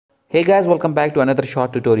Hey guys, welcome back to another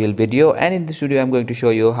short tutorial video, and in this video I'm going to show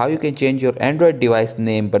you how you can change your Android device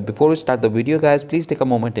name. But before we start the video guys, please take a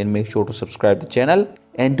moment and make sure to subscribe the channel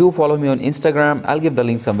and do follow me on Instagram. I'll give the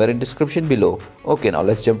link somewhere in description below. Okay, now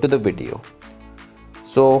let's jump to the video.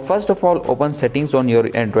 So first of all, open settings on your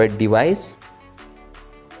Android device.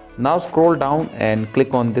 Now scroll down and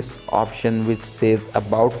click on this option which says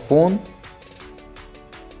about phone.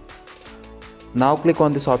 Now click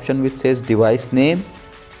on this option which says device name,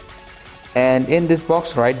 and in this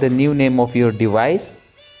box write the new name of your device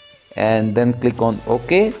and then click on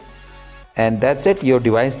OK, and that's it, your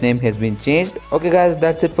device name has been changed. Okay guys,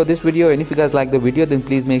 that's it for this video, and if you guys like the video then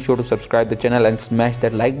please make sure to subscribe the channel and smash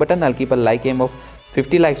that like button. I'll keep a like aim of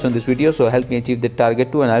 50 likes on this video, so help me achieve the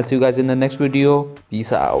target too, and I'll see you guys in the next video.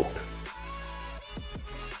 Peace out.